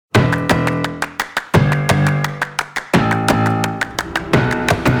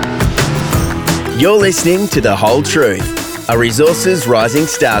You're listening to The Whole Truth, a Resources Rising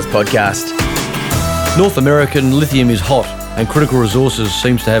Stars podcast. North American lithium is hot and Critical Resources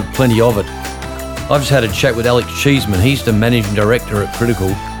seems to have plenty of it. I've just had a chat with Alex Cheeseman. He's the Managing Director at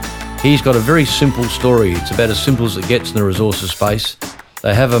Critical. He's got a very simple story. It's about as simple as it gets in the resources space.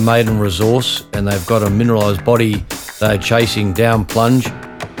 They have a maiden resource and they've got a mineralised body they're chasing down plunge.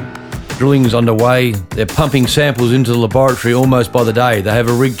 Drilling's underway. They're pumping samples into the laboratory almost by the day. They have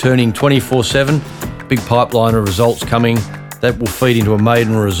a rig turning 24/7, big pipeline of results coming. That will feed into a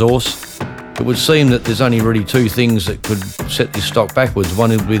maiden resource. It would seem that there's only really two things that could set this stock backwards. One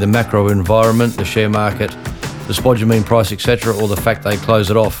would be the macro environment, the share market, the spodumene price, etc., or the fact they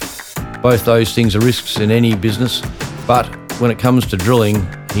close it off. Both those things are risks in any business, but when it comes to drilling,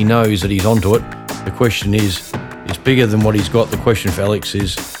 he knows that he's onto it. The question is, it's bigger than what he's got. The question for Alex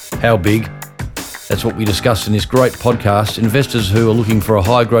is, how big? That's what we discussed in this great podcast. Investors who are looking for a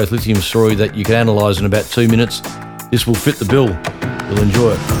high-growth lithium story that you can analyse in about 2 minutes, this will fit the bill. You'll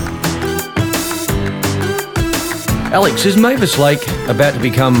enjoy it. Alex, is Mavis Lake about to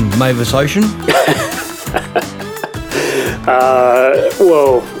become Mavis Ocean?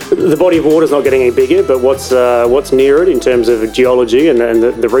 Well, the body of water is not getting any bigger, but what's near it in terms of geology and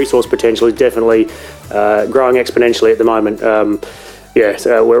the resource potential is definitely growing exponentially at the moment.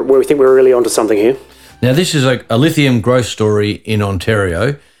 So we think we're really onto something here. Now, this is a lithium growth story in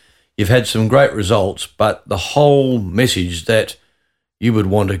Ontario. You've had some great results, but the whole message that you would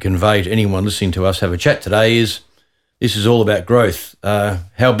want to convey to anyone listening to us have a chat today is this is all about growth.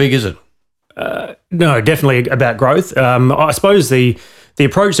 How big is it? No, definitely about growth. I suppose the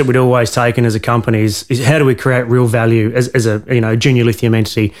approach that we'd always taken as a company is how do we create real value as a junior lithium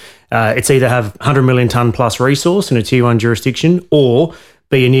entity. It's either have 100 million tonne plus resource in a tier 1 jurisdiction or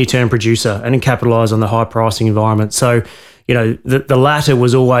be a near-term producer and capitalise on the high pricing environment. So, the latter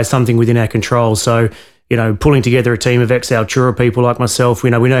was always something within our control. So, pulling together a team of ex-Altura people like myself, we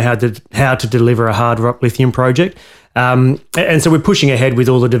know how to deliver a hard rock lithium project. And so we're pushing ahead with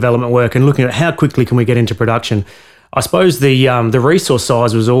all the development work and looking at how quickly can we get into production. I suppose the resource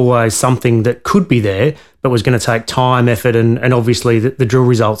size was always something that could be there, but was going to take time, effort, and obviously the drill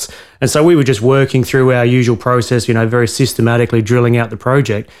results. And so we were just working through our usual process, very systematically drilling out the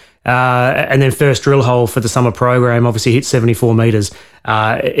project. And then first drill hole for the summer program obviously hit 74 metres.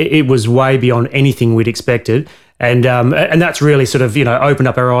 It was way beyond anything we'd expected. And that's really sort of, opened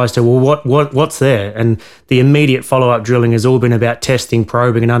up our eyes to, well, what's there? And the immediate follow-up drilling has all been about testing,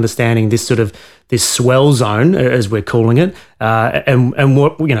 probing and understanding this swell zone, as we're calling it, and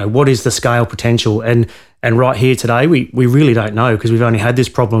what is the scale potential? And right here today, we really don't know because we've only had this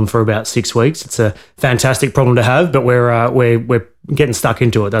problem for about 6 weeks. It's a fantastic problem to have, but we're getting stuck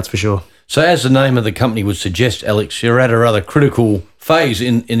into it, that's for sure. So as the name of the company would suggest, Alex, you're at a rather critical phase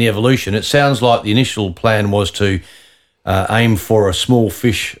in the evolution. It sounds like the initial plan was to aim for a small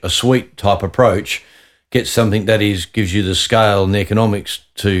fish, a sweet type approach, get something that gives you the scale and the economics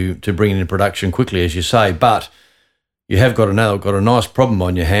to bring it into production quickly, as you say. But you have got a nice problem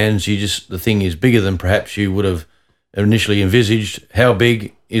on your hands. The thing is bigger than perhaps you would have initially envisaged. How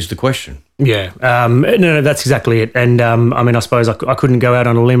big is the question? Yeah, no, that's exactly it. And I suppose I couldn't go out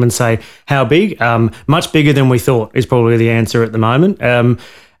on a limb and say how big. Much bigger than we thought is probably the answer at the moment.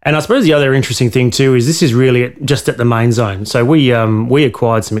 And I suppose the other interesting thing too is this is really just at the main zone. So we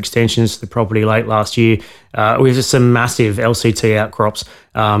acquired some extensions to the property late last year. We have some massive LCT outcrops,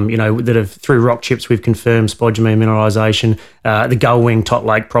 that have through rock chips we've confirmed spodumene mineralisation. The Gullwing Tot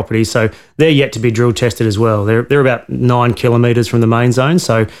Lake property, so they're yet to be drill tested as well. They're about 9 kilometres from the main zone.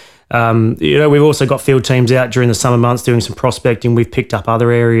 So. We've also got field teams out during the summer months doing some prospecting. We've picked up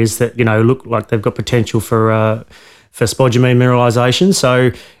other areas that, look like they've got potential for spodumene mineralisation.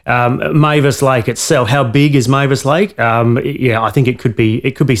 So Mavis Lake itself, how big is Mavis Lake? I think it could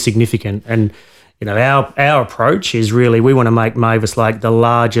be significant. And, our approach is really we want to make Mavis Lake the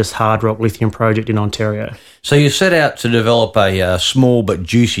largest hard rock lithium project in Ontario. So you set out to develop a small but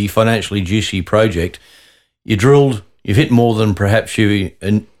financially juicy project. You drilled. You've hit more than perhaps you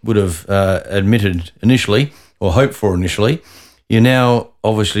would have admitted initially or hoped for initially. You now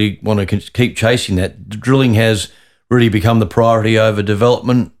obviously want to keep chasing that. Drilling has really become the priority over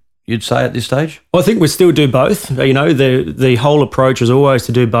development, you'd say, at this stage? Well, I think we still do both. The whole approach was always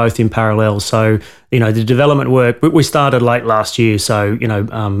to do both in parallel. So, the development work, we started late last year. So,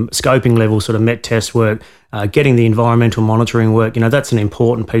 scoping level sort of met test work, getting the environmental monitoring work, that's an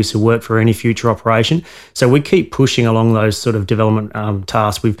important piece of work for any future operation. So we keep pushing along those sort of development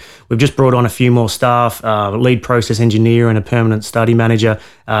tasks. We've just brought on a few more staff, lead process engineer and a permanent study manager.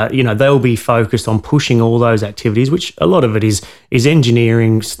 They'll be focused on pushing all those activities, which a lot of it is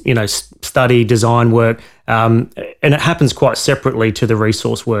engineering, study, design work, and it happens quite separately to the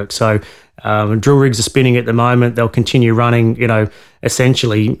resource work. So drill rigs are spinning at the moment. They'll continue running,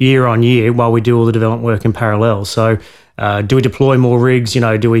 essentially year on year while we do all the development work in parallel. So do we deploy more rigs?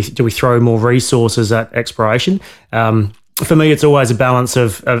 Do we throw more resources at exploration? For me, it's always a balance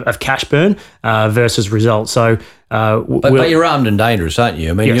of cash burn versus results. So, but you're armed and dangerous, aren't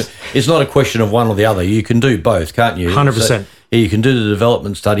you? I mean, yes. It's not a question of one or the other. You can do both, can't you? 100%. So, you can do the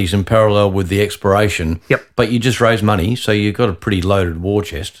development studies in parallel with the exploration. Yep. But you just raise money, so you've got a pretty loaded war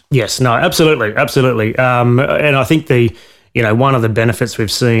chest. Yes. No. Absolutely. And I think one of the benefits we've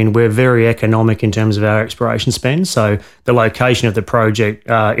seen, we're very economic in terms of our exploration spend. So the location of the project,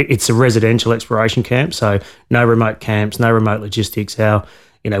 it's a residential exploration camp, so no remote camps, no remote logistics.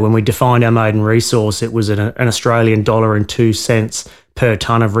 When we defined our maiden resource, it was an Australian $1.02 per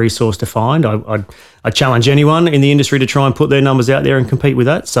tonne of resource defined. I challenge anyone in the industry to try and put their numbers out there and compete with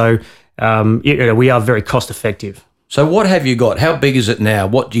that. So we are very cost effective. So what have you got? How big is it now?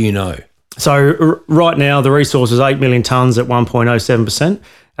 What do you know? So right now, the resource is 8 million tonnes at 1.07%.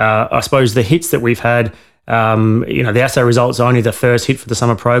 I suppose the hits that we've had, the assay results are only the first hit for the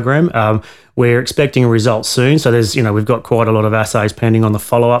summer program. We're expecting a result soon. So we've got quite a lot of assays pending on the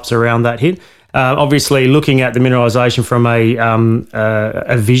follow-ups around that hit. Obviously, looking at the mineralisation from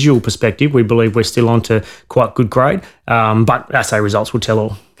a visual perspective, we believe we're still onto quite good grade, but assay results will tell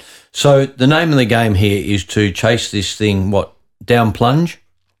all. So the name of the game here is to chase this thing, down plunge?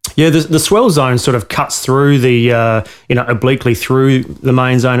 Yeah, the swell zone sort of cuts through the, obliquely through the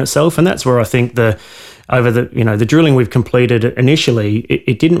main zone itself, and that's where I think the drilling we've completed initially,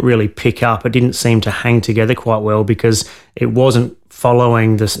 it didn't really pick up. It didn't seem to hang together quite well because it wasn't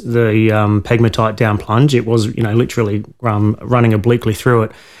following the pegmatite down plunge. It was, literally running obliquely through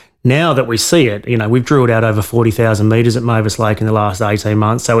it. Now that we see it, we've drilled out over 40,000 metres at Mavis Lake in the last 18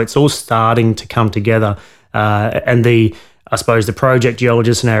 months, so it's all starting to come together, and I suppose the project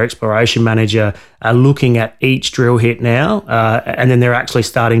geologist and our exploration manager are looking at each drill hit now, and then they're actually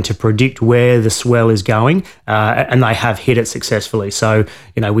starting to predict where the swell is going, and they have hit it successfully. So,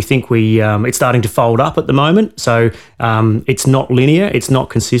 we think it's starting to fold up at the moment. So it's not linear, it's not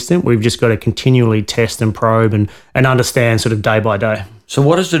consistent. We've just got to continually test and probe and understand sort of day by day. So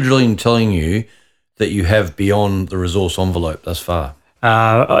what is the drilling telling you that you have beyond the resource envelope thus far?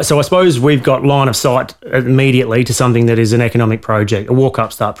 So I suppose we've got line of sight immediately to something that is an economic project, a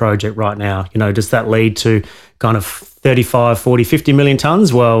walk-up start project right now. Does that lead to kind of 35, 40, 50 million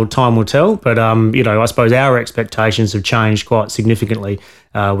tonnes? Well, time will tell. But, I suppose our expectations have changed quite significantly.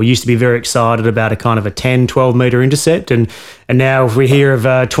 We used to be very excited about a kind of a 10, 12 metre intercept. And now if we hear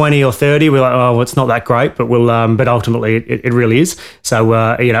of 20 or 30, we're like, oh, well, it's not that great, but but ultimately it really is. So,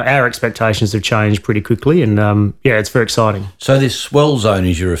 our expectations have changed pretty quickly. And, it's very exciting. So this swell zone,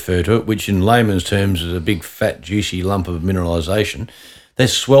 as you refer to it, which in layman's terms is a big, fat, juicy lump of mineralisation,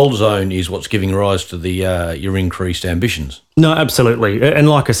 this swell zone is what's giving rise to your increased ambitions. No, absolutely. And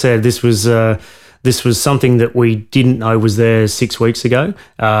like I said, this was something that we didn't know was there 6 weeks ago.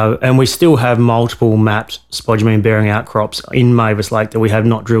 And we still have multiple mapped spodumene-bearing outcrops in Mavis Lake that we have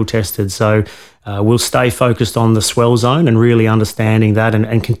not drill tested. So we'll stay focused on the swell zone and really understanding that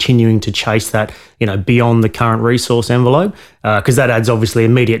and continuing to chase that, beyond the current resource envelope, because that adds obviously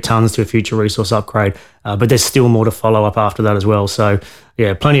immediate tonnes to a future resource upgrade. But there's still more to follow up after that as well. So,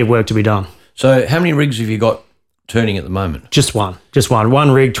 plenty of work to be done. So how many rigs have you got turning at the moment? Just one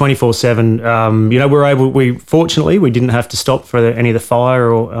rig, 24/7. Fortunately, we didn't have to stop for any of the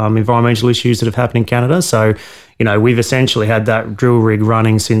fire or environmental issues that have happened in Canada. So, we've essentially had that drill rig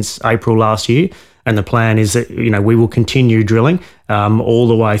running since April last year. And the plan is that, we will continue drilling all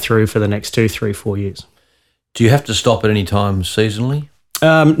the way through for the next 2, 3, 4 years. Do you have to stop at any time seasonally?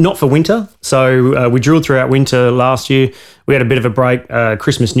 Not for winter. So we drilled throughout winter last year. We had a bit of a break,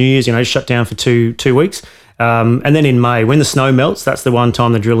 Christmas, New Year's, shut down for two weeks. And then in May, when the snow melts, that's the one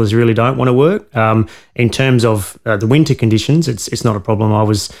time the drillers really don't want to work. In terms of the winter conditions, it's not a problem. I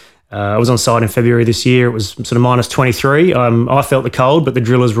was on site in February this year. It was sort of minus 23. I felt the cold, but the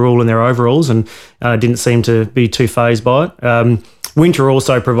drillers were all in their overalls and didn't seem to be too fazed by it. Winter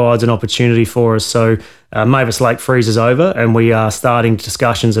also provides an opportunity for us. So Mavis Lake freezes over and we are starting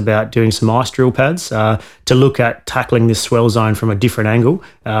discussions about doing some ice drill pads to look at tackling this swell zone from a different angle.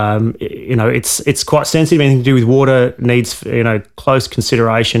 It's quite sensitive. Anything to do with water needs, close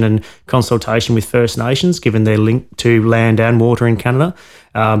consideration and consultation with First Nations, given their link to land and water in Canada.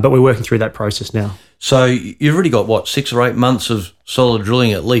 But we're working through that process now. So you've already got, 6 or 8 months of solid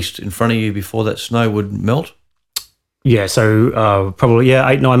drilling at least in front of you before that snow would melt? Yeah, so probably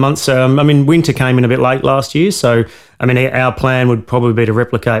 8-9 months. Winter came in a bit late last year, so our plan would probably be to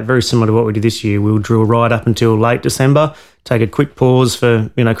replicate very similar to what we did this year. We'll drill right up until late December, take a quick pause for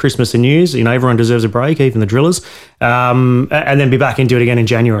Christmas and New Year's. Everyone deserves a break, even the drillers, and then be back into it again in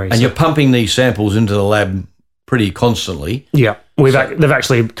January. And you're pumping these samples into the lab pretty constantly. Yeah, they've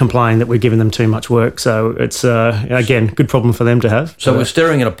actually complained that we're giving them too much work, so it's again good problem for them to have. So we're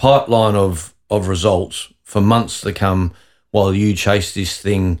staring at a pipeline of results for months to come while you chase this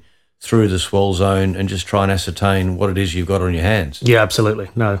thing through the swell zone and just try and ascertain what it is you've got on your hands. Yeah, absolutely.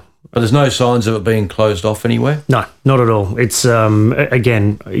 No. But there's no signs of it being closed off anywhere? No, not at all. It's,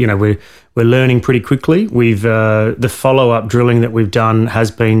 we're learning pretty quickly. The follow-up drilling that we've done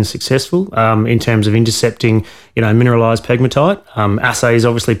has been successful in terms of intercepting, mineralised pegmatite. Assay is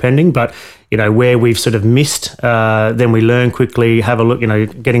obviously pending, but, where we've sort of missed, then we learn quickly, have a look,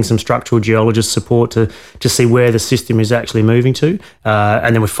 getting some structural geologist support to see where the system is actually moving to.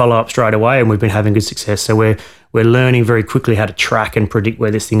 And then we follow up straight away, and we've been having good success. So we're learning very quickly how to track and predict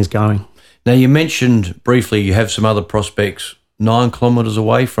where this thing's going. Now, you mentioned briefly you have some other prospects 9 kilometres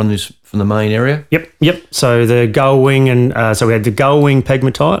away from the main area? Yep. So the gull wing so we had the gull wing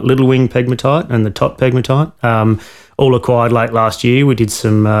pegmatite, little wing pegmatite, and the top pegmatite, all acquired late last year. We did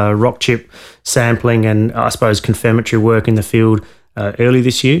some rock chip sampling and I suppose confirmatory work in the field early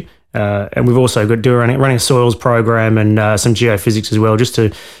this year. And we've also got running a soils program and some geophysics as well, just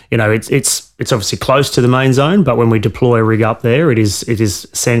to, it's obviously close to the main zone, but when we deploy a rig up there, it is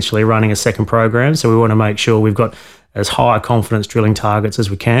essentially running a second program. So we want to make sure we've got as high confidence drilling targets as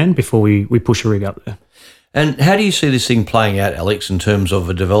we can before we push a rig up there. And how do you see this thing playing out, Alex, in terms of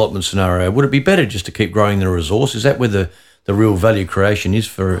a development scenario? Would it be better just to keep growing the resource? Is that where the real value creation is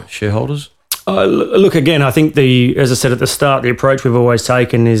for shareholders? Look, again, I think as I said at the start, the approach we've always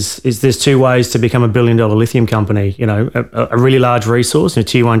taken is there's two ways to become $1 billion lithium company. A really large resource in a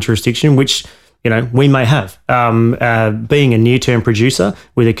tier 1 jurisdiction, which we may have. Being a near-term producer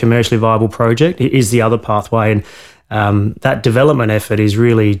with a commercially viable project is the other pathway, and that development effort is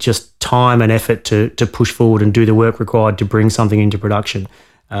really just time and effort to push forward and do the work required to bring something into production.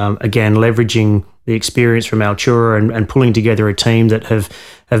 Again, leveraging the experience from Altura and pulling together a team that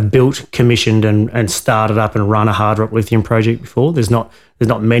have built, commissioned and started up and run a hard rock lithium project before. There's not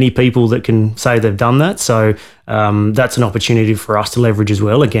many people that can say they've done that. So that's an opportunity for us to leverage as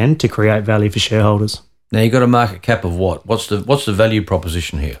well, again, to create value for shareholders. Now, you've got a market cap of what? What's the value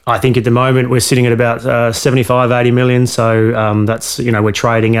proposition here? I think at the moment we're sitting at about 75, 80 million. So that's, we're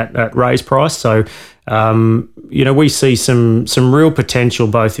trading at raise price. So, we see some real potential,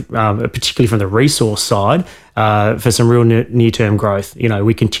 both particularly from the resource side, for some real near-term growth.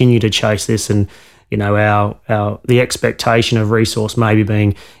 We continue to chase this and, the expectation of resource maybe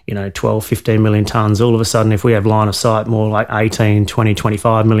being, 12, 15 million tonnes. All of a sudden, if we have line of sight more like 18, 20,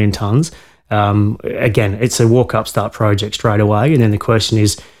 25 million tonnes, again, it's a walk-up start project straight away. And then the question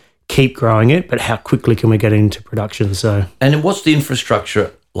is, keep growing it, but how quickly can we get into production? So, and what's the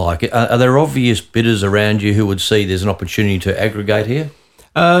infrastructure like? Are there obvious bidders around you who would see there's an opportunity to aggregate here?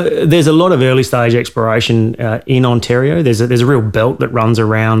 There's a lot of early stage exploration in Ontario. There's a real belt that runs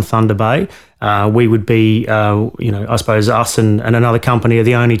around Thunder Bay. We would be, I suppose us and another company are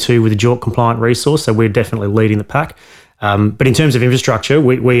the only two with a JORC compliant resource, so we're definitely leading the pack. But in terms of infrastructure,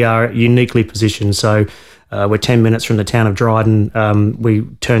 we are uniquely positioned. So we're 10 minutes from the town of Dryden. We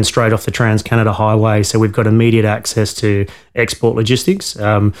turn straight off the Trans-Canada Highway, so we've got immediate access to export logistics.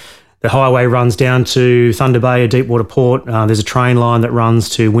 The highway runs down to Thunder Bay, a deep water port. There's a train line that runs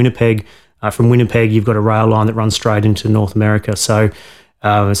to Winnipeg. From Winnipeg, you've got a rail line that runs straight into North America. So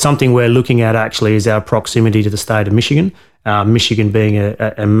something we're looking at actually is our proximity to the state of Michigan. Michigan being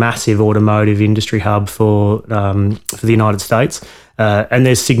a massive automotive industry hub for the United States. And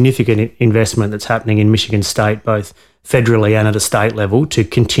there's significant investment that's happening in Michigan state, both federally and at a state level, to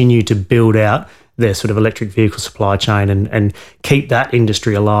continue to build out their sort of electric vehicle supply chain and keep that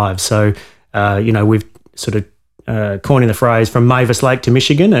industry alive. So, we've sort of coining the phrase from Mavis Lake to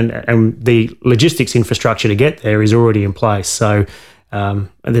Michigan, and the logistics infrastructure to get there is already in place. So,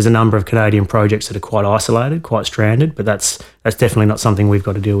 there's a number of Canadian projects that are quite isolated, quite stranded, but that's definitely not something we've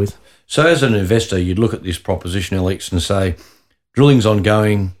got to deal with. So as an investor, you'd look at this proposition, Alex, and say, drilling's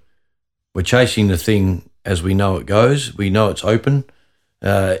ongoing, we're chasing the thing as we know it goes, we know it's open,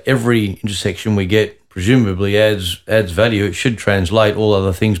 every intersection we get presumably adds value. It should translate, all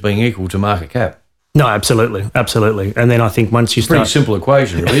other things being equal, to market cap. No, absolutely. And then I think once you start... Pretty simple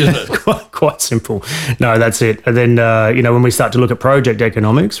equation, really, isn't it? quite simple. No, that's it. And then, when we start to look at project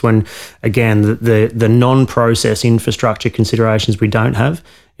economics, when, again, the non-process infrastructure considerations we don't have,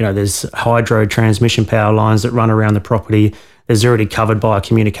 there's hydro transmission power lines that run around the property. There's already covered by a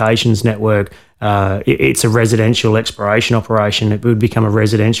communications network. It's a residential exploration operation. It would become a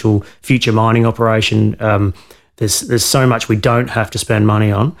residential future mining operation. There's so much we don't have to spend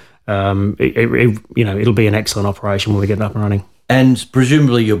money on. It'll be an excellent operation when we get it up and running. And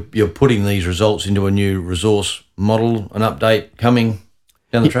presumably you're putting these results into a new resource model, an update coming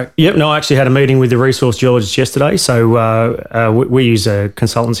down the track? Yep. No, I actually had a meeting with the resource geologist yesterday. So we use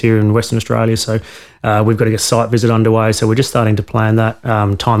consultants here in Western Australia. So we've got a site visit underway. So we're just starting to plan that,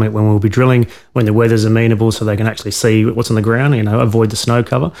 timing it when we'll be drilling, when the weather's amenable so they can actually see what's on the ground, avoid the snow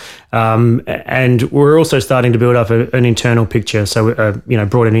cover. And we're also starting to build up an internal picture. So,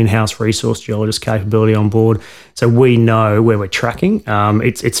 brought an in-house resource geologist capability on board. So we know where we're tracking.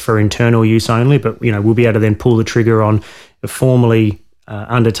 It's for internal use only, but, we'll be able to then pull the trigger on formally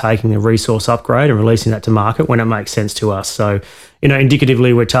undertaking a resource upgrade and releasing that to market when it makes sense to us. So,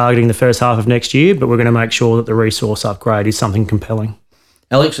 indicatively, we're targeting the first half of next year, but we're going to make sure that the resource upgrade is something compelling.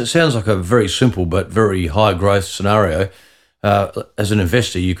 Alex, it sounds like a very simple but very high growth scenario. As an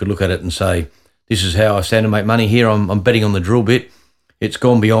investor, you could look at it and say, this is how I stand to make money here. I'm betting on the drill bit. It's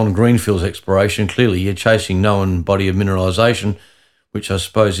gone beyond greenfields exploration. Clearly, you're chasing known body of mineralisation, which I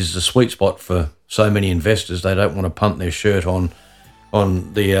suppose is the sweet spot for so many investors. They don't want to punt their shirt on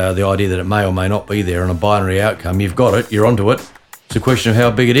the idea that it may or may not be there on a binary outcome. You've got it, you're onto it. It's a question of how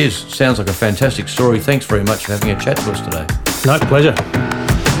big it is. Sounds like a fantastic story. Thanks very much for having a chat to us today. No, pleasure.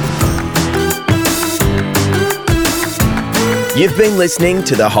 You've been listening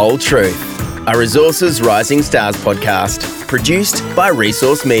to The Whole Truth, a Resources Rising Stars podcast, produced by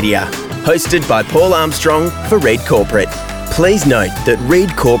Resource Media, hosted by Paul Armstrong for Reed Corporate. Please note that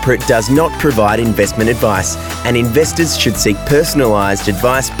Reed Corporate does not provide investment advice, and investors should seek personalised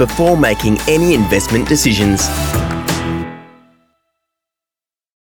advice before making any investment decisions.